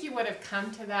you think you would have come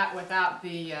to that without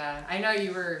the, I know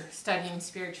you were studying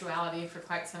spirituality for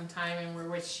quite some time and were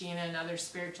with Sheena and other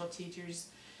spiritual teachers.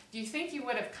 Do you think you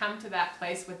would have come to that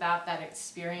place without that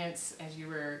experience as you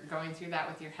were going through that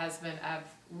with your husband of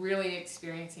really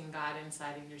experiencing God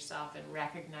inside of yourself and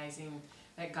recognizing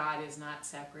that God is not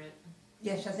separate?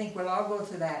 Yes, I think we'll all go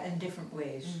through that in different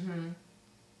ways.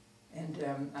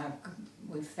 And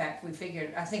we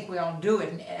figured, I think we all do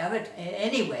it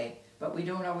anyway, but we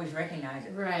don't always recognize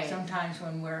it. Right. Sometimes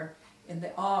when we're in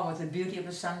the awe with the beauty of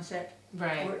a sunset,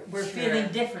 Right. we're Sure. feeling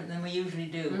different than we usually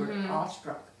do. We're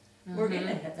awestruck. We're in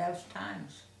it at those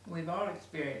times. We've all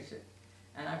experienced it.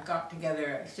 And I've got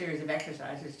together a series of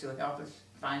exercises to help us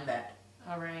find that.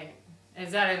 All right.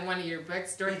 Is that in one of your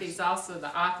books? Dorothy's also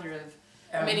the author of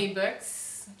many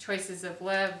books, Choices of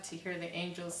Love, To Hear the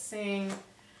Angels Sing,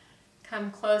 Come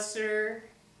Closer,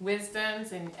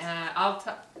 Wisdoms, and I'll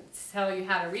tell you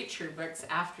how to reach her books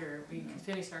after we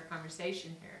finish our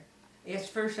conversation here. Yes,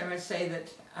 first I must say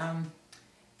that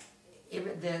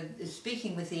the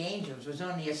speaking with the angels was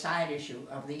only a side issue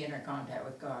of the inner contact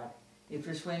with God. It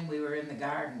was when we were in the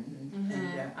garden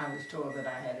and I was told that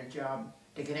I had a job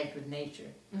to connect with nature,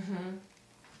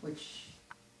 which,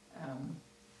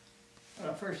 well,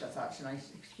 at first I thought it's a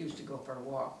nice excuse to go for a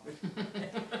walk, but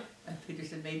Peter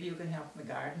said, maybe you can help in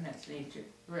the garden, that's nature.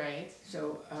 Right.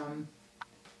 So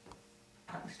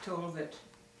I was told that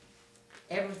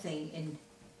everything in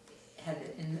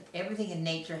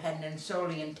nature had an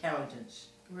unsolely intelligence.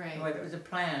 Right. Whether it was a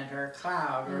plant or a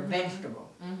cloud or a vegetable.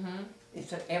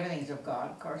 Everything's of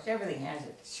God, of course, everything has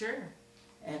it. Sure.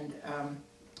 And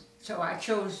so I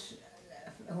chose,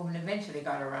 when eventually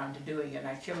got around to doing it,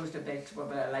 I chose the vegetable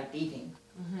that I liked eating.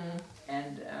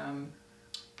 And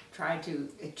tried to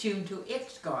attune to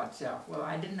its God self. Well,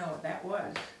 I didn't know what that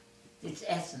was. Its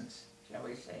essence, shall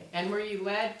we say. And were you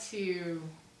led to,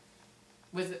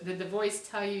 did the voice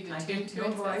tell you to tune to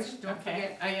its voice, essence? don't Okay.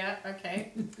 forget. Oh yeah,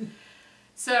 okay.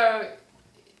 So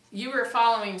you were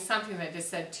following something that just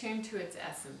said tune to its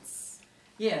essence.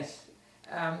 Yes.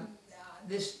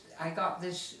 I got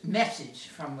this message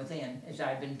from within, as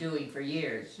I've been doing for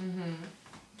years,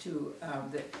 to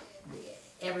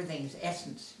everything's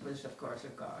essence was, of course,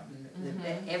 of God,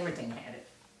 and everything had it,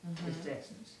 its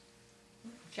essence,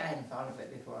 which I hadn't thought of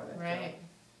it before. Right.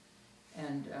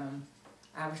 And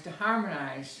I was to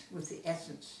harmonize with the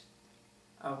essence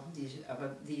of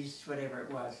these whatever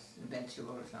it was, a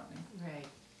vegetable or something. Right.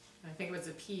 I think it was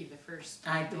a pea, the first.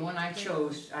 The one I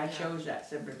chose that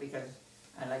simply because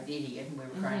I liked eating it, and we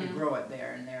were trying to grow it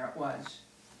there, and there it was.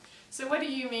 So what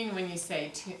do you mean when you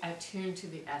say attune to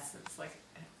the essence? Like,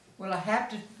 Well, I have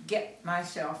to get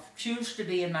myself, choose to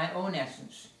be in my own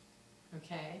essence,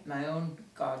 okay. my own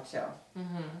God self.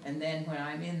 And then when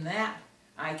I'm in that,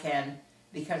 I can,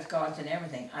 because God's in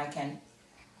everything, I can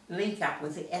link up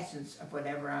with the essence of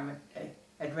whatever I'm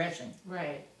addressing.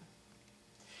 Right.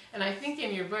 And I think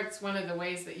in your books, one of the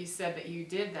ways that you said that you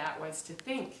did that was to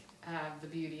think of the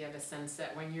beauty of a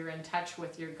sunset when you're in touch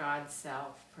with your God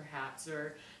self, perhaps,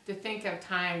 or to think of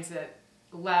times that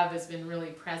love has been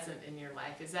really present in your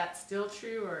life. Is that still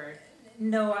true, or?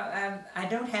 No, I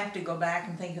don't have to go back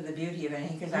and think of the beauty of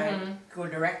anything because I go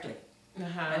directly.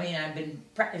 I mean, I've been,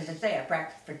 as I say, I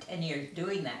practiced for 10 years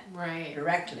doing that Right.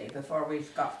 directly before we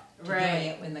got to doing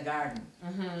it in the garden,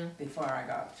 before I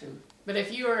got to. But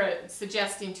if you were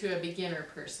suggesting to a beginner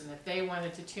person, if they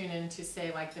wanted to tune into,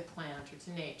 say, like the plant or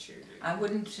to nature. I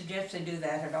wouldn't suggest they do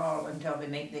that at all until they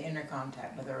make the inner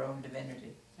contact with their own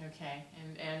divinity. Okay,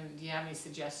 and do you have any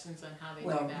suggestions on how they do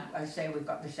Well, that? I say we've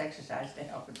got this exercise to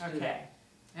help us do Okay. that.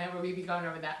 And will we be going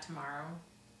over that tomorrow?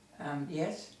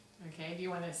 Yes, Okay, do you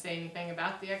want to say anything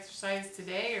about the exercise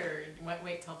today, or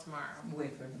wait till tomorrow?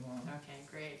 wait for tomorrow. Okay,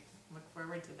 great. Look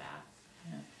forward to that.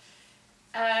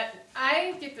 Yeah.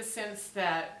 I get the sense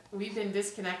that we've been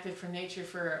disconnected from nature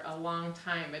for a long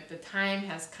time, but the time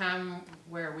has come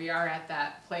where we are at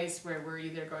that place where we're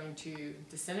either going to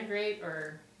disintegrate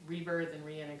or rebirth and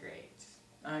reintegrate.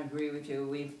 I agree with you.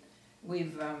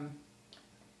 We've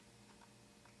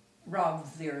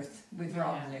robbed the earth. We've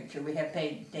robbed nature. We have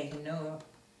taken no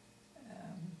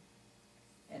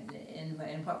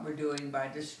in what we're doing by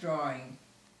destroying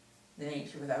the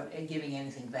nature without giving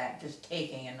anything back, just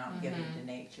taking and not giving to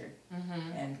nature,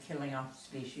 and killing off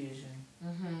species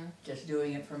and just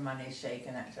doing it for money's sake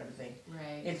and that sort of thing.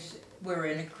 Right. We're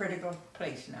in a critical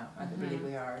place now. I believe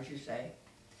we are, as you say.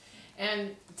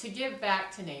 And to give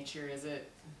back to nature, is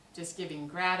it just giving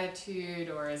gratitude,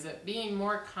 or is it being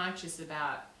more conscious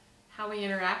about how we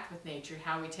interact with nature,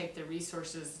 how we take the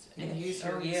resources and use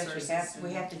our resources? Yes,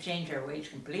 we have to change our ways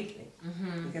completely,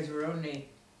 because we're only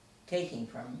taking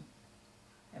from,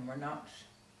 and we're not.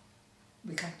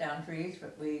 We cut down trees,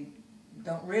 but we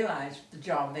don't realize the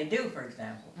job they do, for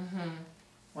example,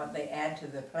 what they add to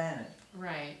the planet.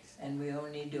 Right. And we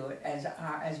only do it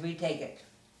as we take it.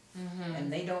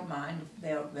 And they don't mind.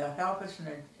 They'll help us, and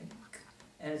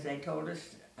as they told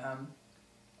us,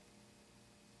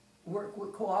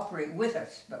 cooperate with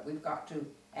us, but we've got to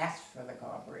ask for the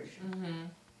cooperation.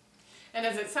 And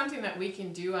is it something that we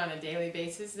can do on a daily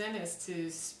basis then, is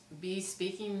to be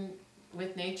speaking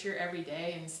with nature every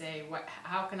day and say,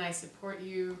 how can I support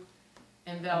you?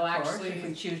 And they'll Of course, actually, if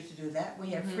we choose to do that, we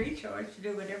have free choice to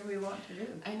do whatever we want to do.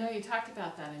 I know you talked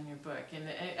about that in your book, and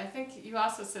I think you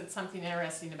also said something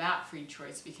interesting about free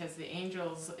choice, because the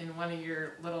angels in one of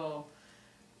your little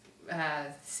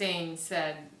sayings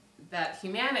said that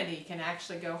humanity can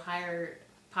actually go higher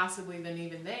possibly than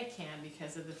even they can,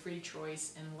 because of the free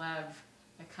choice and love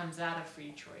that comes out of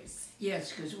free choice.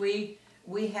 Yes, because we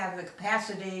have the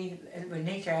capacity, when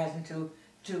nature hasn't,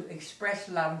 to express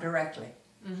love directly.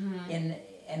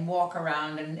 And walk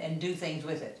around and do things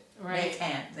with it. Right. They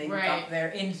can't. They've got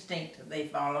their instinct that they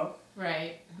follow.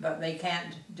 Right. But they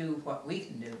can't do what we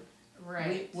can do.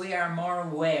 Right. We are more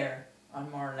aware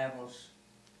on more levels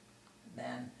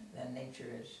than nature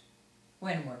is,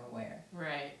 when we're aware.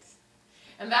 Right.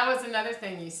 And that was another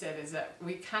thing you said, is that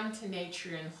we come to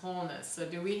nature in wholeness. So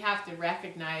do we have to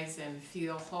recognize and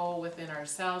feel whole within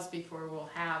ourselves before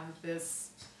we'll have this?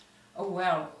 Oh,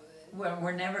 well,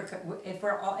 we're never, if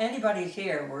anybody's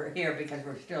here, we're here because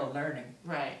we're still learning.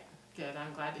 Right. Good.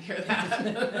 I'm glad to hear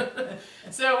that.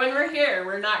 So when we're here,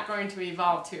 we're not going to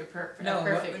evolve to a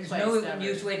perfect place. No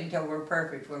use waiting until we're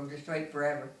perfect. We'll just wait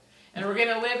forever. And we're going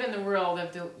to live in the world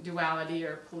of duality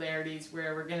or polarities,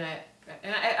 where we're going to,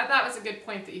 and I thought it was a good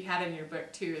point that you had in your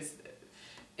book too, is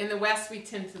in the West we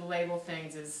tend to label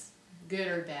things as good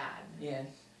or bad. Yes.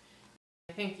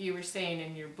 I think you were saying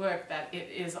in your book that it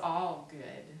is all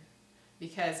good,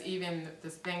 because even the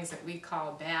things that we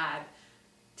call bad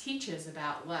teach us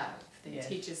about love. They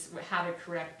teach us how to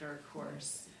correct our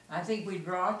course. I think we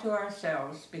draw to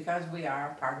ourselves, because we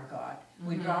are part of God,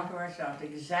 we draw to ourselves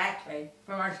exactly,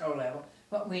 from our soul level,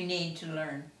 what we need to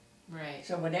learn. Right.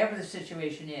 So whatever the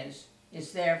situation is,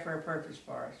 it's there for a purpose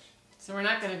for us. So we're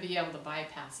not going to be able to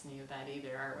bypass any of that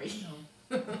either, are we?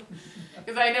 No.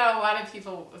 Because I know a lot of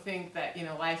people think that,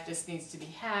 life just needs to be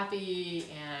happy,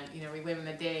 and, we live in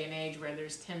the day and age where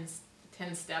there's 10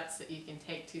 steps that you can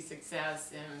take to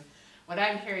success. And what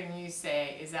I'm hearing you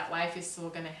say is that life is still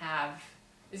going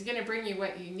to bring you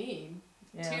what you need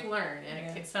to learn.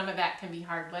 And some of that can be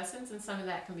hard lessons, and some of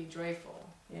that can be joyful.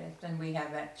 Yes, and we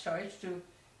have that choice to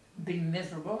be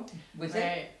miserable with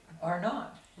it or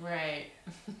not. Right.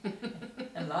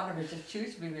 A lot of us just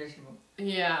choose to be miserable.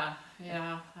 Yeah.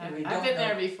 I've been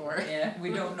there before. Yeah,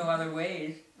 we don't know other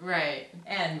ways. Right.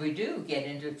 And we do get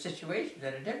into situations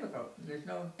that are difficult. There's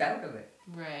no doubt of it.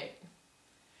 Right.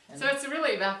 And so it's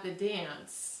really about the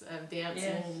dance of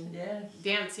dancing, yes.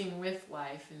 dancing with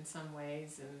life in some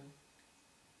ways,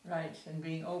 and right, and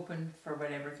being open for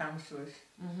whatever comes to us.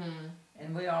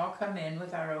 And we all come in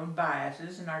with our own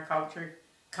biases and our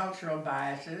cultural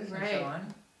biases and so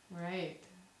on. Right.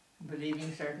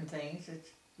 Believing certain things,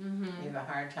 we have a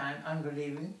hard time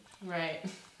unbelieving. Right.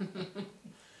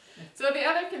 So the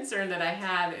other concern that I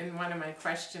had in one of my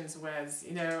questions was,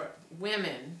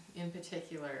 women in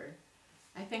particular.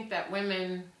 I think that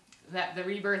that the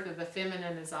rebirth of the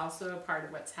feminine is also a part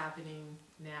of what's happening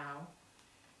now,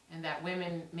 and that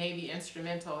women may be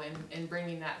instrumental in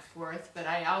bringing that forth. But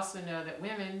I also know that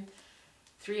women,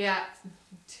 2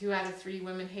 out of 3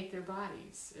 women hate their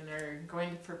bodies and are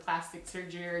going for plastic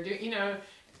surgery, or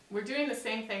we're doing the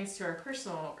same things to our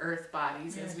personal earth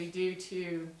bodies as we do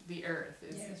to the earth.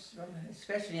 Yes, well,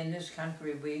 especially in this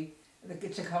country,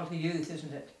 it's a cult of youth,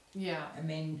 isn't it? Yeah. I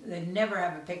mean, they never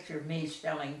have a picture of me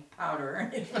selling powder or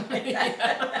anything like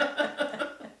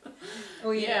that.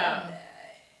 Oh yeah.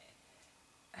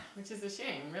 which is a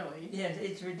shame, really. Yes,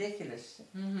 it's ridiculous.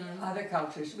 Mm-hmm. Other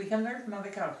cultures, we can learn from other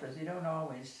cultures. They don't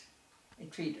always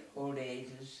treat old age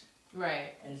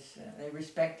Right, as they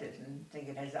respect it and think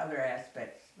it has other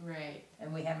aspects. right,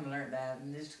 And we haven't learned that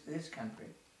in this country.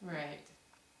 right.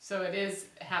 So it is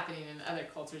happening in other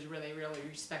cultures where they really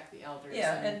respect the elders.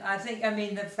 Yeah, and I think, I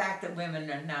mean, the fact that women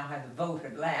are now have the vote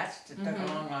at last, it took a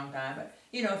long, long time, but,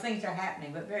 you know, things are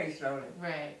happening, but very slowly.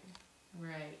 Right,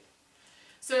 right.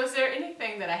 So is there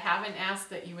anything that I haven't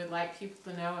asked that you would like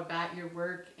people to know about your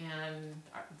work and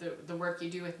the work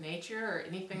you do with nature, or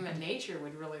anything that nature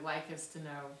would really like us to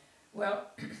know? Well,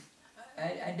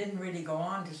 I didn't really go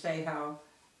on to say how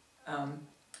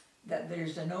that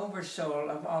there's an oversoul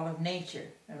of all of nature,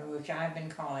 which I've been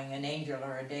calling an angel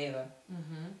or a deva,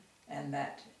 Mm-hmm. and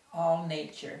that all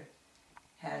nature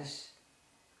has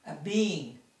a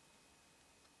being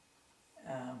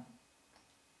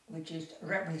which is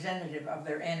representative of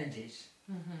their energies,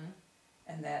 Mm-hmm.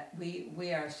 and that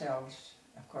we ourselves,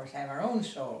 of course, have our own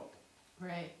soul.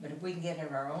 Right, But if we can get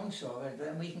into our own soul,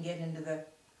 then we can get into the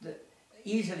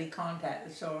easily contact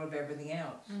the soul of everything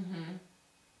else. mm-hmm.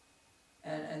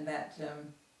 And that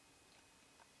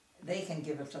they can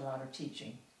give us a lot of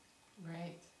teaching.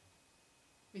 Right.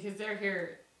 Because they're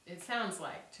here, it sounds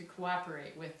like, to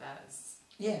cooperate with us.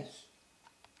 Yes.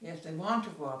 Yes, they want to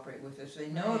cooperate with us. They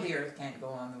know Right. the earth can't go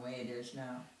on the way it is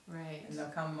now. Right, And they'll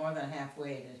come more than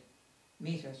halfway to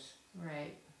meet us.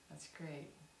 right. That's great.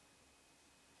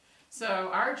 So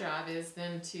our job is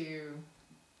then to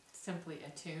simply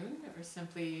attune, or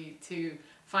simply to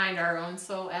find our own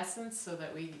soul essence so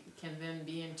that we can then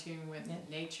be in tune with Yeah.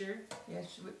 nature.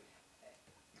 Yes, we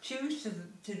choose to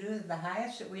do the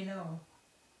highest that we know.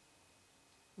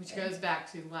 Which goes back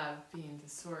to love being the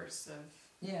source of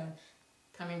Yeah,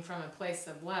 coming from a place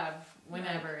of love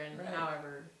whenever and right.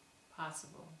 however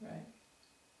possible. right.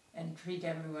 And treat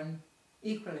everyone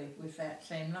equally with that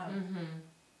same love. Mm-hmm.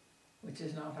 Which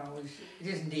is not always, it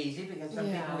isn't easy, because some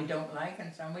Yeah. people we don't like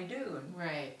and some we do.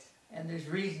 Right, And there's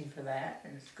reason for that,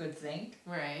 and it's a good thing.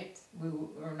 right.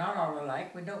 We're not all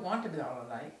alike, we don't want to be all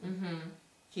alike. Mm-hmm.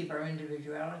 Keep our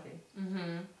individuality.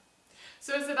 Mm-hmm.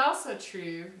 So is it also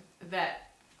true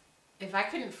that if I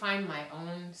couldn't find my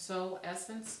own soul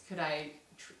essence, could I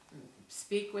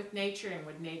speak with nature, and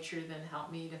would nature then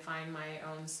help me to find my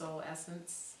own soul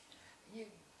essence?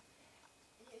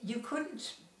 You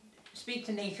couldn't speak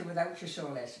to nature without your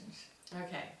soul essence.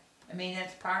 Okay, I mean,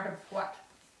 that's part of what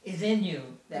is in you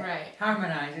that Right.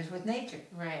 harmonizes with nature.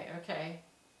 right, okay,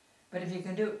 But if you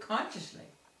can do it consciously,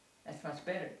 that's much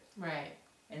better right.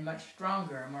 and much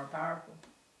stronger and more powerful.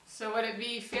 So would it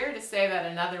be fair to say that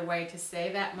another way to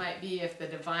say that might be if the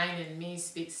divine in me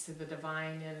speaks to the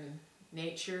divine in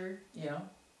nature? You know?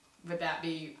 Would that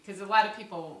be, because a lot of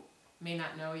people may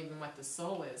not know even what the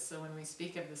soul is, so when we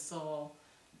speak of the soul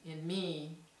in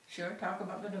me, Sure, talk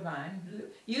about the divine.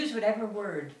 Use whatever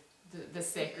word the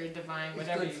sacred, divine, is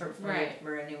whatever. good for Right.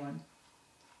 for anyone.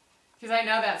 Because I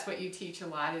know that's what you teach a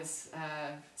lot, is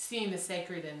seeing the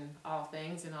sacred in all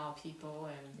things and all people,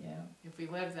 and Yeah, if we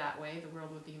live that way, the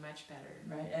world would be much better.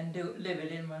 right. And live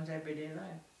it in one's everyday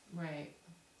life. Right.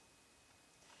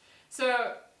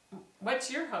 So,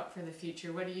 what's your hope for the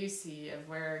future? What do you see of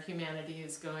where humanity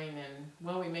is going, and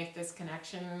will we make this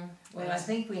connection? Well, I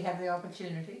think we have the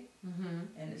opportunity,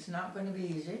 Mm-hmm. and it's not going to be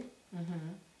easy.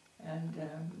 Mm-hmm.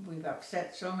 And we've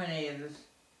upset so many of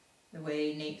the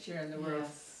way nature and the world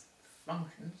Yes.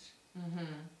 functions. Mm-hmm.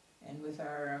 And with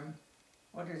our,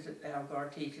 what is it Al Gore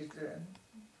teaches?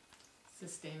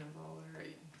 Sustainable, or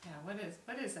yeah,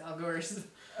 what is Al Gore's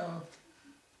Oh,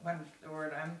 what is the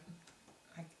word?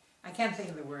 I can't think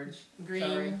of the words. green?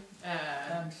 Sorry.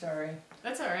 Uh, I'm sorry.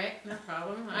 That's all right, no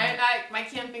problem. I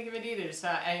can't think of it either. So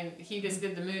he just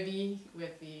did the movie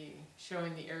with the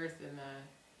showing the earth, and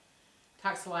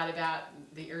talks a lot about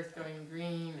the earth going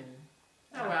green,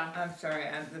 and oh well. I'm sorry.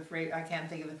 I can't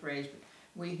think of the phrase,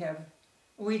 but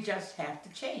we just have to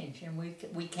change, and we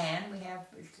can.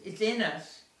 It's in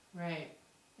us, Right,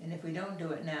 and if we don't do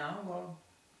it now, we'll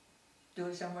do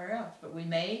it somewhere else. But we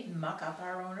may muck up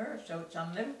our own earth, so it's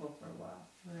unlivable for a while.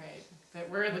 right. But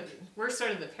we're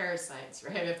sort of the parasites,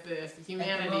 right? If At the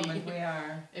humanity moment, we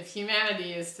are. if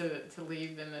humanity is to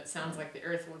leave, then it sounds like the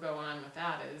earth will go on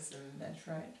without us, and That's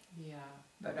right. yeah,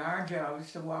 But our job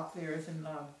is to walk the earth in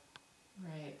love,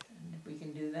 right, and if we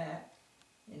can do that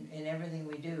in everything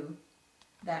we do,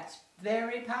 that's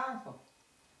very powerful.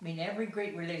 I mean, every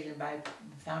great religion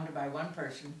founded by one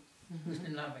person who's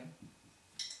been loving.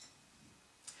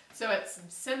 So it's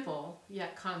simple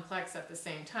yet complex at the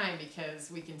same time,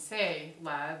 because we can say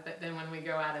love, but then when we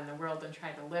go out in the world and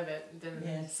try to live it, then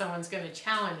Yes. someone's going to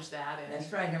challenge that. And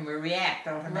That's right, and we react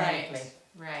automatically.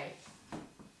 right.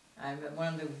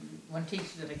 One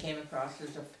teacher that I came across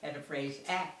had a phrase,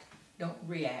 act, don't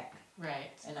react. Right.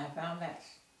 And I found that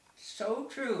so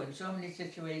true in so many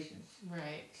situations.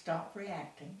 Right. Stop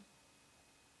reacting.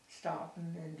 Stop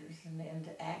and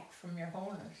act from your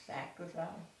wholeness. Act with love.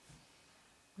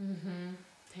 Mm-hmm.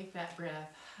 Take that breath.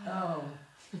 Oh,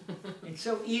 it's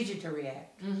so easy to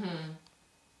react. Mm-hmm.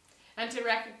 And to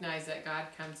recognize that God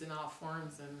comes in all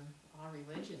forms and all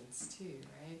religions too,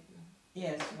 right?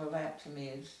 Yes, well that to me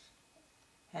is,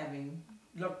 having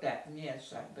looked at them,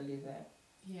 yes, I believe that.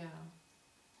 Yeah.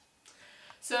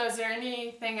 So is there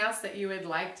anything else that you would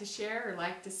like to share or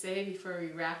like to say before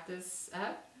we wrap this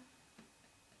up?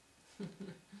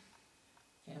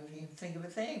 Can't even think of a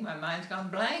thing. My mind's gone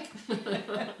blank.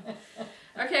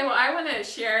 Okay, well, I want to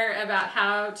share about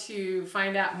how to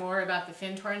find out more about the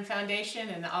Findhorn Foundation,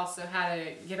 and also how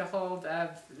to get a hold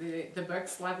of the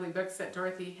books, lovely books that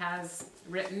Dorothy has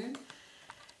written.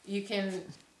 You can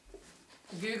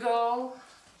Google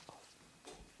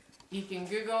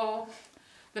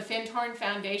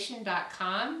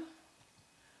thefindhornfoundation.com,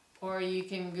 or you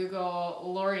can Google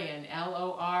Lorian,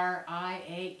 LORIAN.org,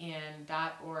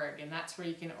 and that's where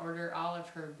you can order all of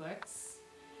her books.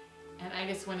 And I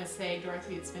just want to say,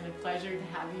 Dorothy, it's been a pleasure to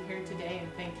have you here today, and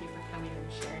thank you for coming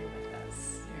and sharing with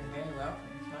us. You're very welcome.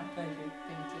 It's my pleasure.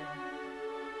 Thank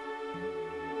you.